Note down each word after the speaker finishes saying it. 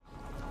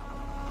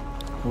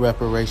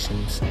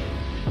Reparations.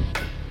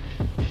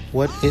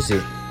 What is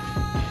it?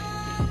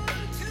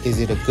 Is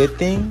it a good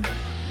thing?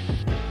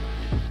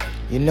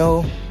 You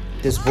know,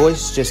 this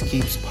voice just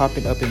keeps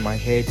popping up in my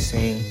head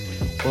saying,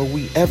 were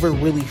we ever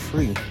really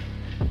free?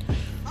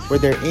 Were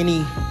there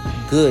any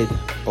good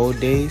old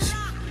days?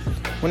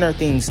 When are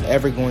things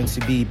ever going to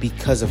be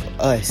because of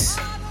us,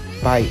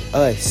 by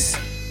us,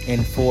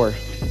 and for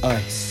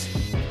us?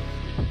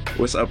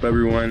 What's up,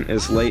 everyone?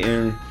 It's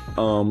Leighton,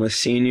 a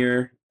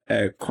senior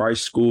at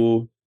Christ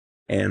School,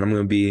 and I'm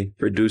going to be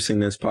producing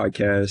this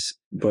podcast.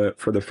 But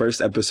for the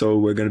first episode,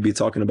 we're going to be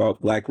talking about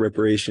Black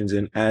reparations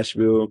in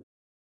Asheville.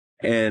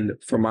 And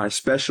for my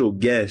special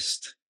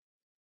guest,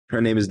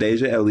 her name is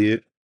Deja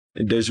Elliott.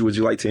 And Deja, would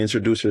you like to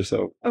introduce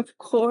yourself? Of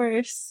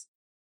course.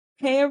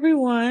 Hey,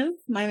 everyone.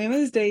 My name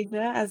is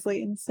Deja, as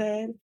Leighton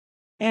said.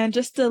 And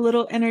just a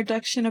little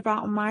introduction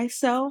about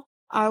myself.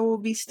 I will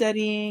be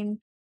studying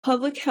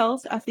public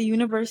health at the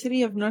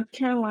University of North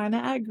Carolina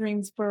at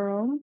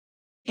Greensboro.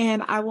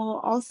 And I will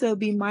also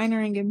be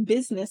minoring in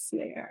business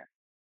there.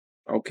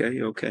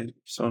 Okay.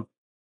 So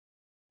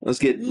let's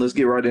get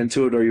right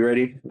into it. Are you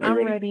ready?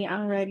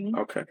 I'm ready.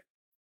 Okay.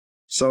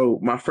 So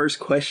my first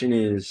question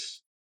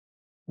is,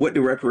 what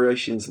do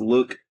reparations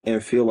look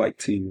and feel like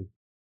to you?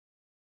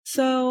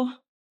 So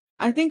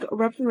I think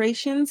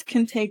reparations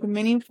can take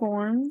many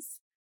forms,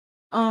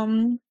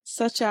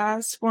 such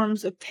as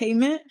forms of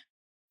payment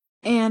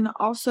and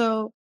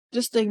also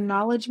just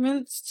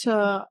acknowledgments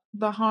to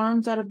the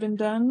harms that have been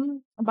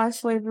done by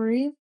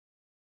slavery.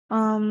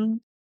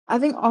 I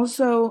think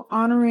also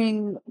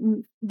honoring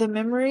the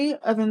memory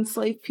of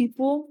enslaved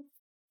people,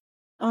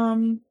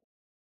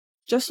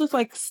 just with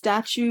like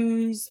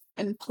statues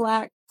and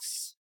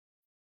plaques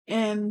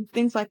and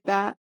things like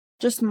that,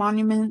 just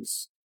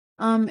monuments.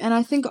 And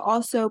I think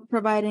also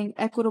providing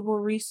equitable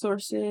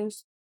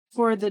resources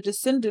for the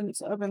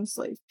descendants of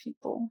enslaved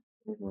people.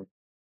 Mm-hmm.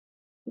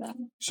 Yeah.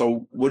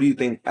 So what do you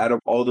think, out of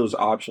all those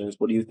options,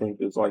 what do you think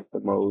is like the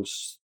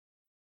most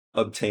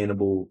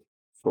obtainable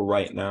for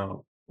right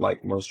now,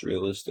 like most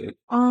realistic?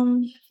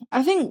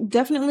 I think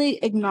definitely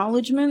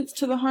acknowledgments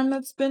to the harm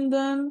that's been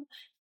done.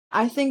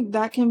 I think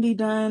that can be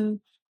done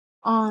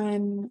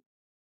on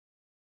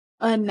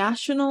a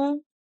national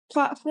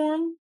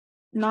platform,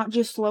 not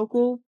just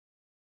local.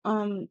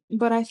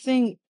 But I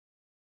think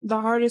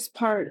the hardest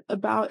part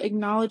about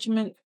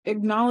acknowledging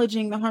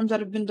the harms that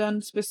have been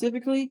done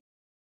specifically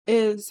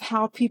is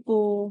how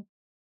people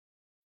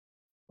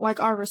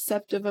are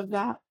receptive of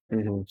that.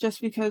 Mm-hmm.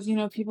 Just because,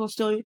 people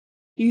still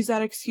use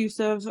that excuse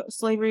of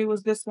slavery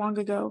was this long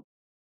ago.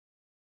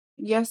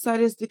 Yes,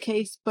 that is the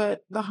case,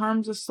 but the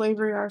harms of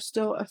slavery are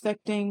still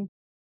affecting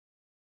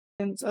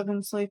of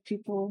enslaved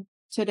people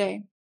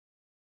today.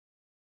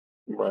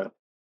 Right.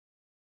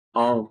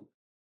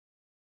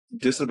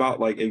 Just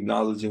about like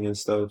acknowledging and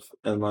stuff,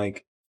 and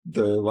like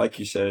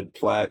you said,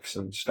 plaques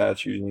and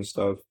statues and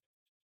stuff.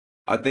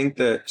 I think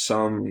that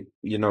some,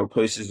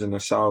 places in the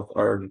South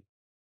are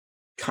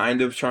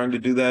kind of trying to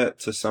do that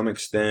to some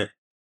extent.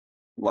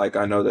 Like,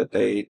 I know that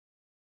they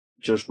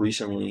just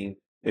recently,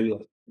 maybe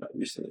like not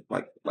recently,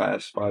 like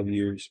last 5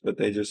 years, but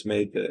they just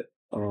made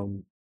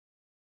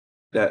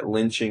that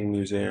lynching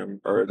museum,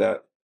 or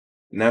that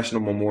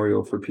National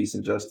Memorial for Peace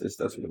and Justice.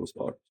 That's what it was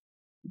called.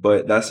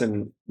 But that's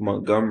in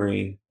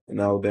Montgomery, in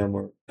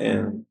Alabama.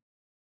 And,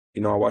 I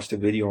watched a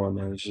video on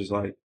that. It's just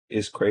like,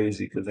 it's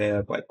crazy because they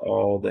have like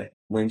all the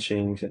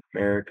lynchings in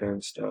America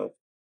and stuff.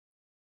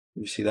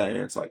 You see that, and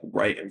it's like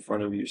right in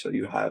front of you. So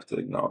you have to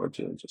acknowledge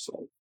it and just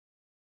like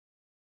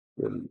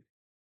really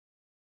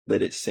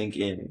let it sink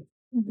in.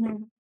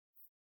 Mm-hmm.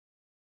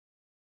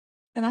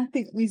 And I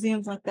think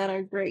museums like that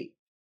are great,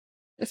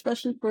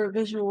 especially for a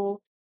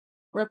visual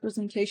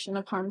representation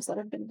of harms that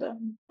have been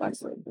done by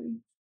slavery.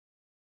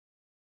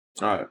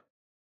 All right.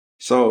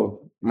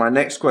 So my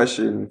next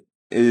question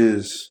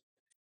is,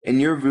 in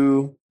your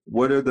view,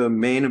 what are the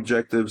main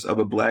objectives of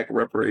a Black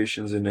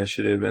reparations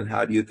initiative, and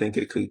how do you think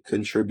it could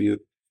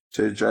contribute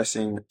to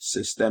addressing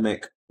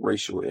systemic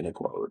racial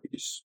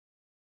inequalities?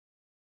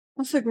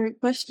 That's a great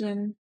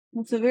question.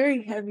 It's a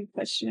very heavy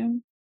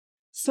question.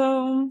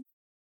 So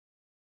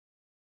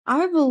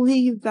I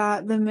believe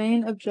that the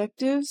main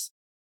objectives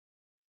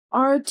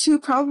are to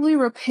probably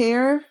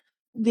repair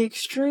the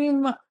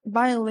extreme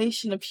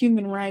violation of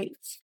human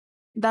rights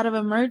that have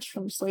emerged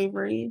from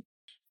slavery.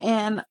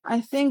 And I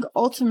think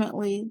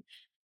ultimately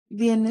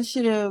the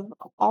initiative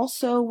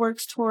also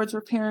works towards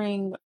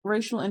repairing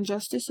racial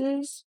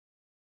injustices.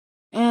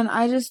 And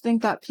I just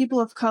think that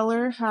people of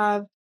color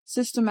have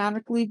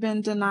systematically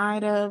been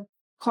denied of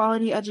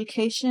quality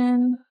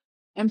education,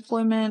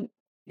 employment,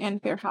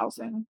 and fair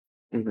housing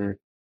Mm-hmm.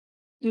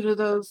 due to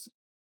those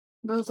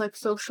like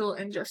social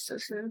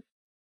injustices.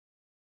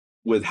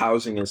 With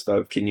housing and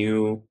stuff, can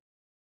you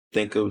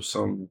think of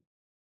some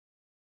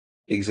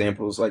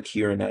examples like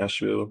here in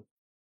Nashville?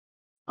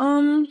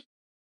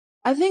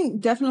 I think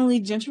definitely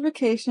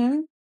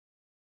gentrification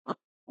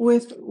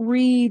with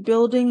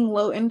rebuilding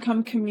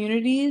low-income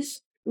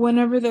communities.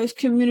 Whenever those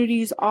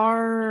communities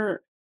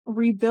are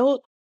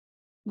rebuilt,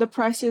 the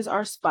prices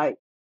are spiked.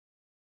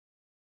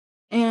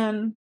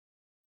 And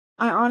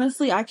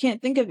I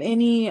can't think of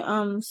any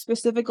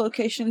specific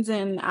locations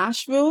in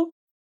Asheville,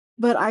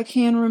 but I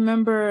can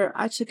remember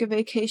I took a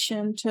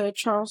vacation to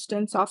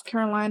Charleston, South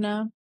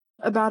Carolina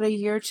about a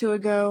year or two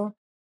ago,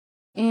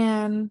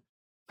 and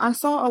I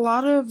saw a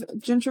lot of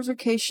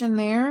gentrification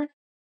there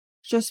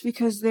just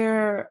because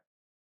there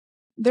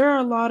are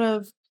a lot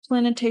of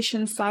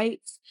plantation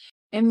sites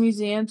and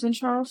museums in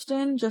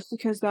Charleston just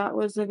because that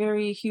was a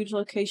very huge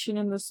location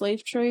in the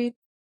slave trade.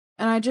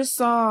 And I just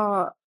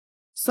saw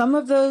some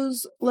of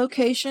those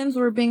locations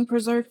were being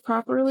preserved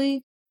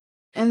properly,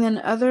 and then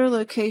other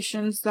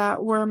locations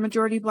that were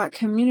majority Black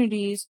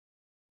communities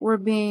were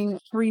being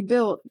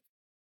rebuilt,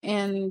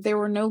 and they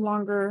were no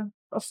longer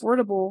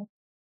affordable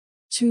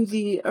to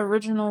the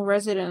original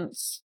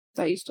residents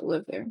that used to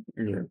live there.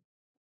 Yeah.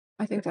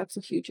 I think that's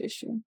a huge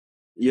issue.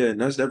 Yeah,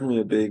 and that's definitely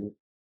a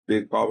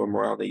big problem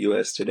around the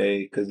U.S.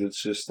 today because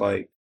it's just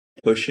like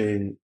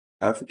pushing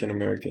African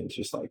Americans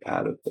just like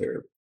out of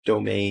their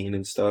domain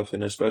and stuff,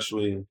 and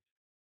especially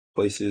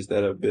places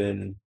that have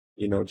been,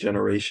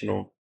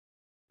 generational,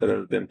 that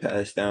have been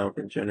passed down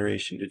from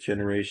generation to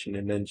generation,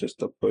 and then just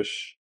to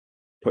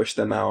push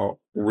them out,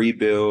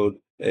 rebuild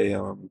a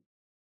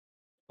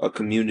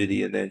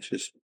community, and then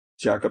just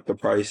jack up the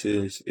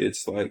prices.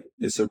 It's like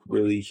it's a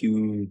really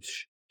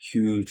huge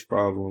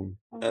problem,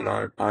 and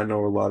I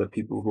know a lot of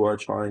people who are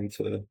trying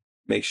to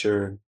make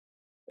sure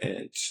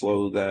and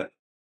slow that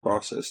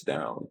process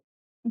down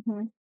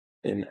Mm-hmm.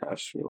 in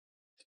Asheville.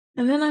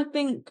 And then I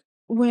think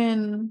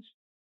when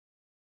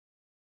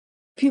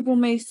people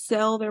may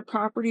sell their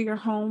property or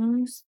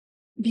homes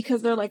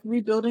because they're like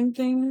rebuilding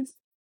things,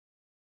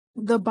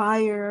 the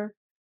buyer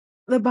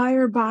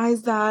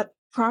buys that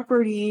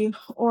property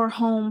or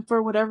home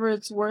for whatever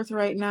it's worth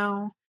right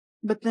now,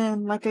 but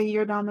then like a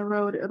year down the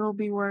road it'll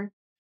be worth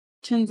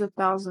tens of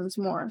thousands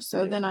more.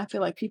 So then I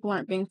feel like people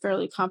aren't being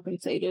fairly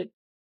compensated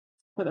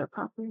for their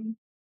property.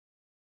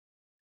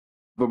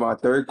 But my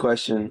third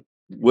question,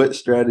 what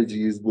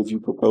strategies would you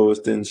propose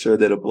to ensure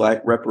that a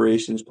Black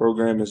reparations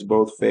program is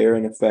both fair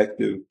and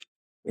effective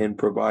in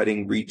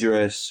providing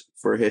redress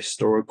for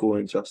historical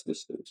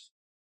injustices?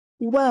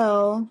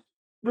 Well,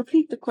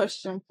 repeat the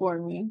question for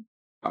me.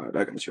 All right,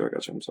 I got you.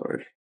 I'm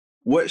sorry.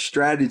 What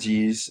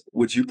strategies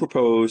would you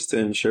propose to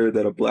ensure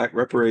that a Black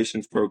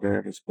reparations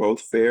program is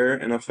both fair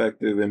and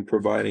effective in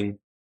providing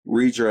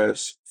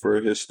redress for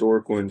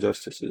historical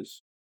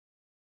injustices?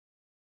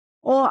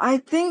 Well, I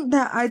think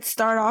that I'd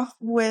start off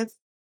with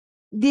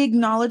the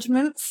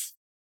acknowledgments.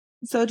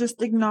 So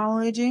just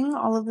acknowledging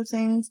all of the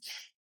things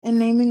and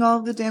naming all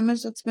of the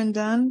damage that's been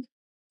done.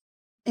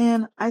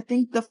 And I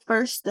think the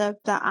first step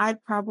that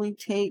I'd probably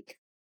take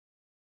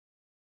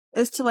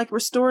is to like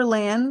restore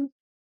land.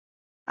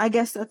 I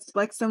guess that's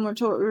like similar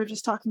to what we were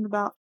just talking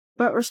about,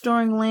 but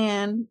restoring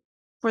land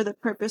for the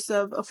purpose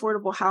of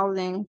affordable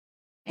housing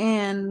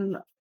and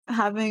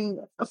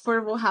having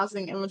affordable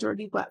housing in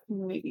majority Black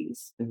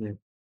communities. Mm-hmm.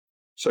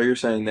 So you're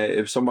saying that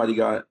a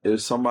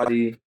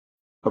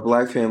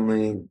Black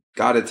family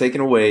got it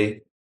taken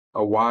away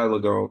a while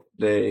ago,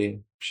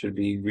 they should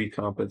be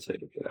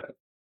recompensated for that,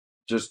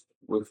 just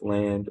with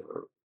land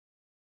or.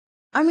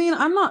 I mean,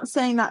 I'm not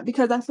saying that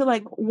because I feel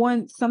like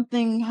once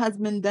something has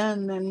been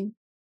done, then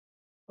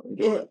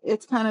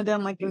it's kind of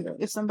done. Like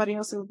if somebody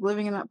else is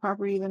living in that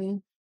property,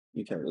 then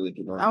You can't really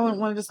do that. I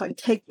wouldn't want to just like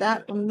take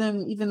that from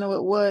them, even though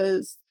it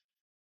was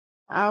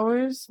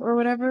ours or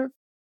whatever.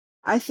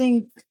 I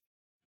think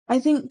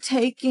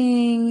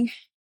taking,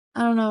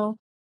 I don't know,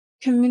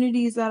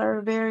 communities that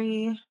are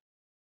very,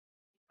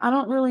 I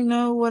don't really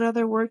know what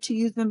other word to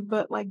use them,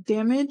 but like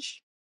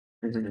damaged.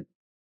 Mm-hmm.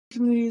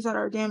 Communities that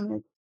are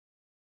damaged,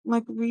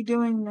 like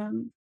redoing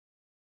them,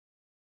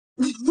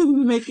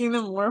 making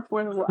them more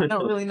affordable. I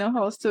don't really know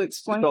how else to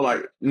explain. So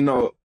like,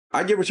 no,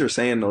 I get what you're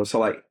saying though. So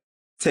like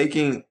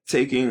taking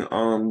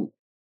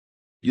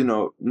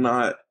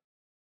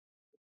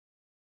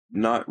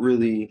not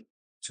really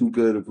too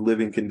good of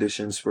living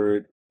conditions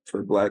for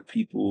Black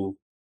people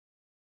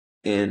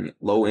in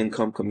low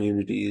income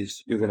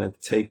communities, you're gonna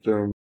take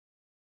them,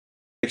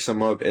 fix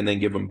them up, and then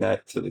give them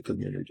back to the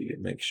community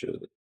and make sure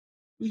that.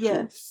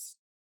 Yes.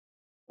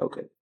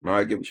 Okay, no,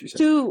 I get what you're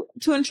saying.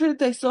 To ensure that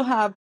they still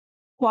have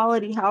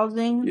quality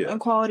housing and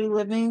quality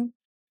living,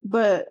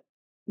 but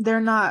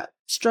they're not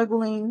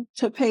struggling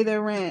to pay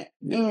their rent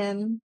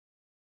and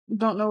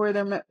don't know where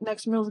their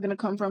next meal is going to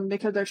come from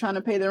because they're trying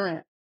to pay their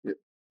rent. Yeah.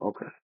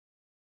 Okay.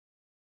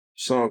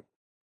 So,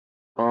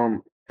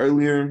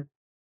 earlier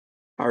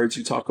I heard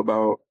you talk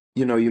about,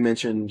 you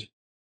mentioned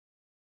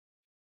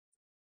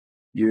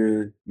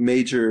your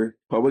major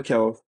public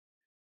health.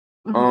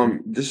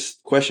 This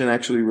question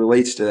actually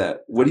relates to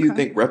that. What do you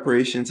think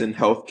reparations in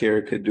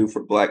healthcare could do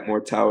for Black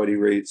mortality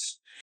rates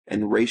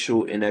and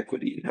racial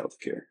inequity in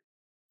healthcare?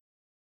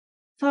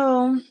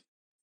 So,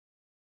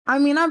 I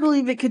mean, I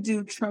believe it could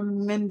do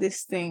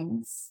tremendous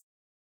things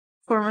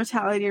for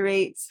mortality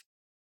rates.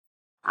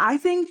 I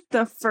think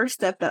the first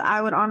step that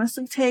I would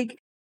honestly take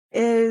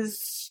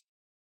is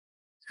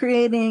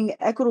creating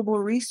equitable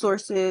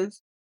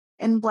resources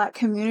in Black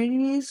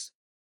communities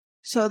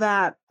so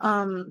that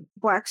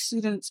Black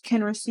students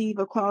can receive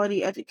a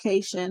quality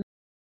education.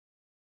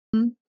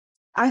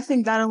 I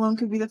think that alone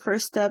could be the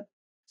first step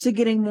to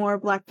getting more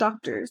Black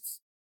doctors.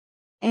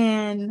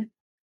 And,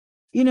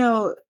 you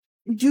know,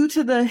 due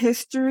to the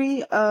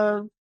history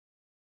of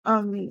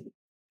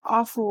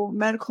awful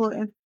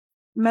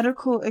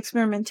medical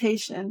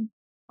experimentation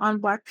on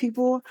Black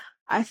people,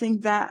 I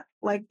think that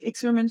like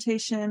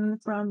experimentation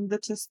from the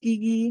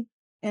Tuskegee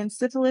and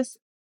syphilis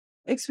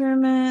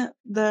experiment,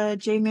 the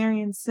J.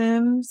 Marion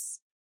Sims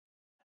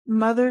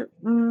let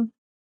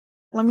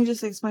me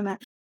just explain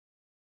that.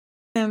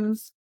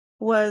 Sims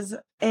was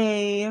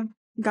a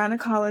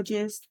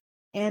gynecologist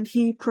and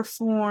he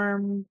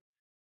performed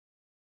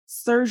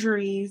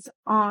surgeries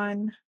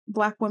on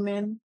Black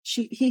women.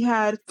 He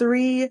had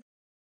three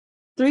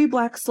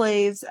Black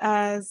slaves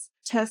as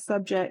test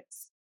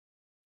subjects,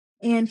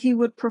 and he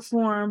would try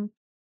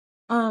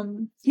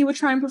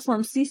and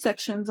perform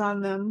C-sections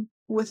on them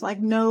with like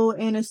no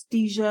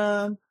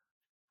anesthesia.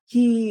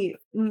 He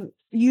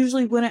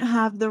usually wouldn't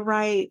have the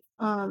right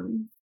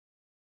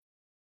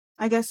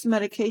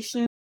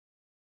medication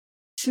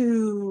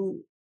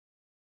to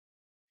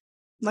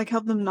like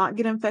help them not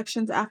get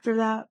infections after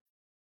that.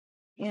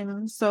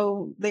 And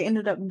so they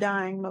ended up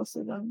dying, most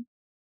of them.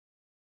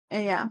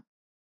 And yeah.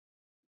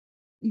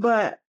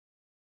 But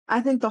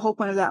I think the whole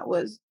point of that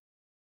was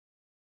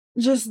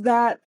just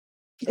that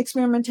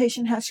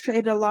experimentation has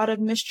created a lot of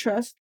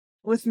mistrust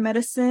with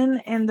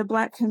medicine and the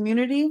Black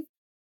community.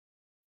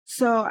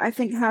 So I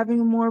think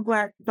having more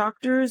Black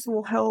doctors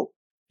will help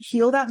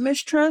heal that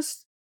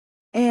mistrust,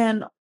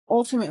 and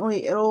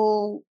ultimately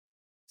it'll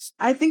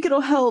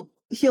help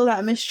heal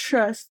that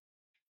mistrust,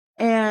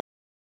 and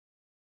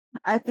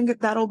I think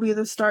that'll be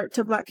the start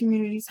to Black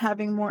communities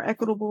having more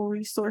equitable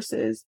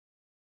resources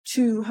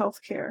to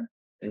healthcare.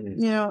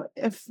 Mm-hmm. You know,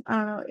 if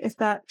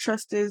that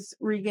trust is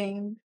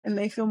regained and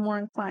they feel more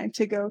inclined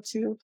to go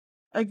to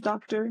a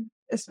doctor,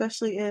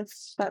 especially if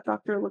that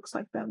doctor looks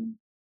like them.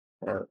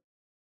 All right.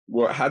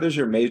 Well, how does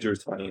your major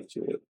tie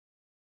into it?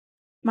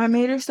 My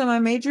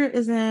major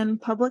is in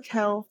public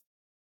health.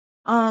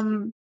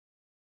 And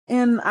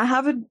I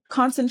have a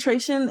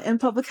concentration in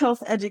public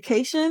health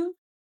education.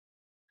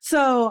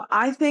 So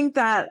I think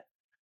that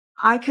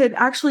I could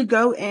actually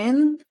go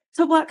in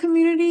to Black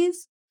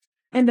communities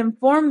and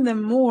inform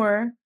them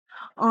more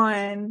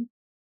on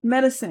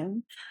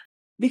medicine,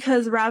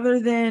 because rather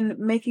than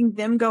making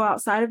them go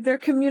outside of their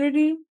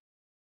community,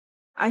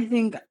 I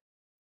think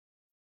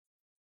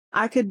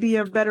I could be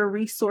a better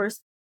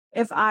resource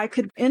if I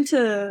could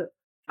into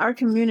our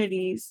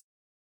communities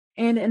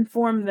and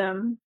inform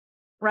them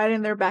right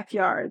in their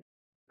backyard.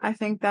 I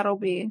think that'll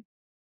be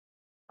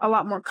a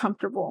lot more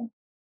comfortable.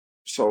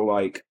 So,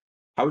 like,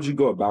 how would you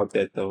go about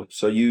that, though?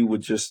 So you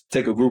would just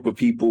take a group of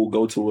people,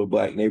 go to a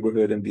Black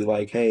neighborhood and be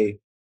like, hey,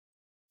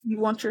 you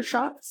want your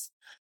shots?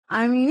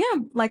 I mean,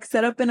 yeah, like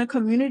set up in a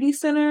community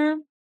center,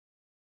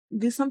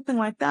 do something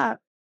like that.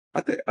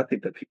 I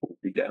think that people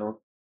would be down.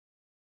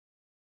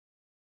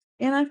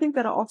 And I think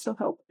that'll also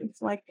help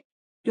if like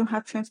you don't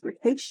have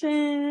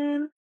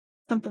transportation,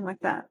 something like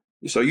that.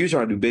 So you're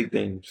trying to do big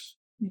things.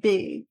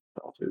 Big.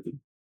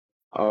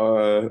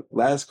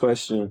 Last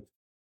question.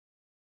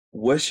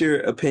 What's your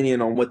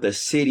opinion on what the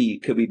city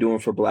could be doing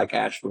for Black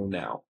Asheville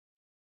now?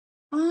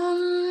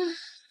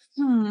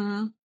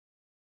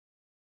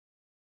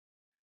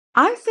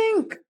 I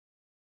think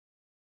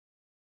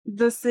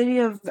the city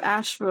of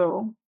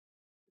Asheville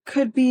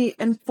could be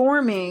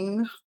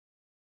informing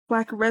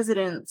Black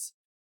residents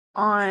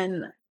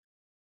on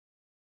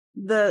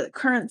the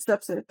current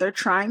steps that they're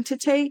trying to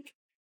take.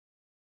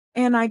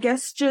 And I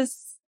guess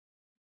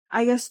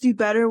do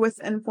better with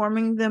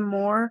informing them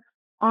more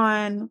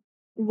on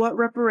what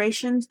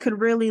reparations could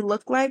really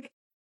look like.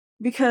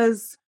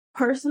 Because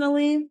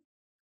personally,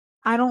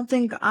 I don't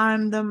think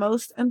I'm the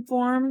most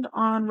informed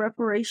on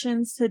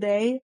reparations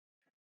today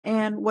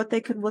and what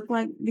they could look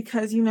like,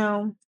 because, you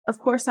know, of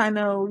course I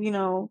know, you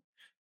know,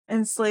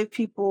 enslaved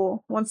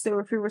people, once they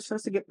were free, were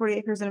supposed to get 40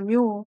 acres and a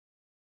mule.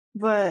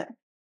 But,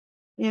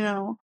 you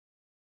know,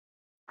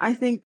 I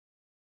think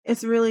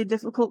it's really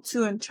difficult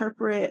to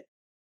interpret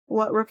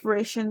what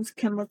reparations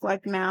can look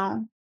like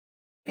now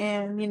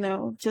and, you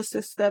know, just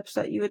the steps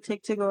that you would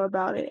take to go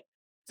about it.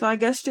 So I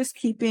guess just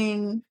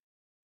keeping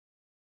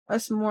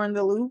us more in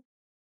the loop,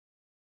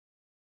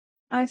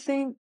 I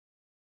think.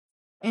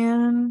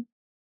 And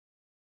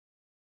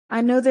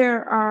I know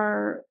there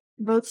are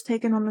votes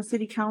taken on the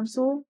city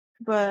council,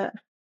 but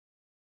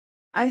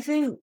I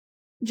think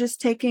just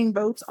taking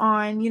votes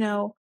on, you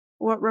know,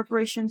 what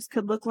reparations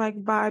could look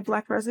like by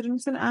Black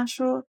residents in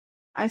Asheville,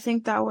 I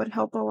think that would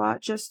help a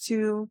lot, just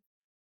to,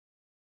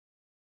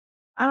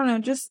 I don't know,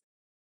 just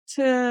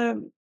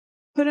to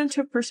put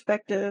into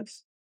perspective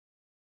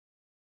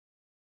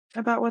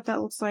about what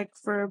that looks like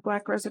for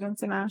Black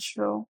residents in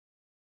Asheville.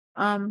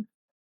 And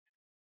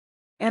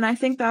I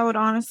think that would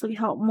honestly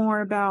help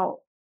more about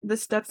the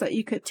steps that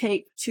you could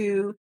take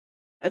to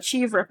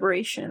achieve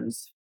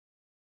reparations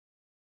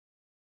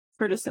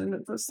for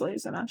descendants of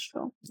slaves in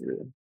Asheville.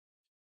 Yeah.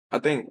 I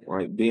think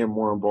like being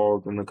more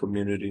involved in the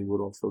community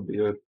would also be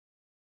a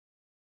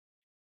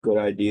good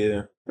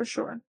idea. For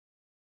sure.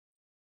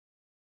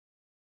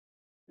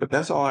 But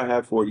that's all I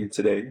have for you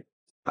today.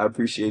 I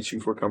appreciate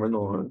you for coming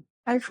on.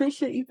 I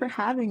appreciate you for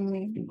having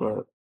me.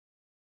 But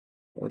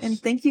And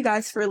thank you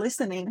guys for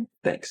listening.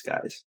 Thanks,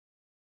 guys.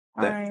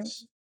 All right.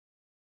 Thanks.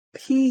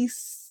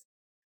 Peace.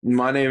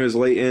 My name is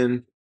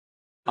Leighton.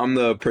 I'm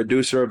the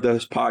producer of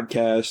this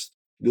podcast.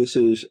 This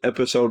is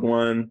episode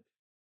 1.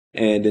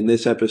 And in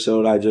this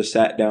episode, I just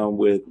sat down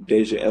with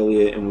Deja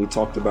Elliott and we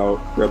talked about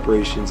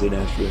reparations in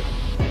Nashville.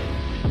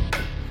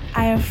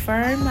 I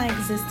affirm my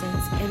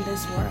existence in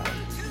this world.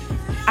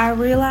 I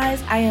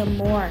realize I am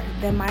more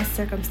than my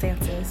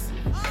circumstances.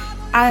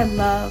 I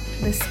love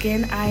the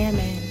skin I am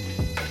in.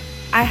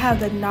 I have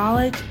the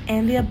knowledge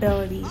and the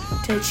ability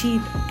to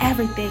achieve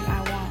everything I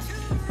want.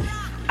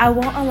 I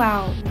won't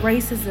allow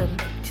racism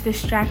to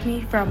distract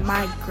me from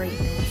my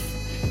greatness.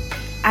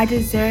 I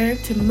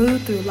deserve to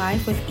move through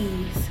life with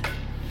ease.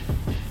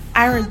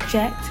 I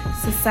reject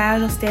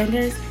societal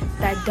standards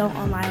that don't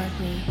align with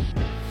me.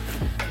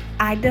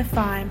 I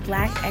define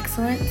Black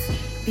excellence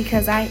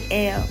because I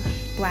am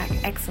Black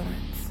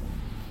excellence.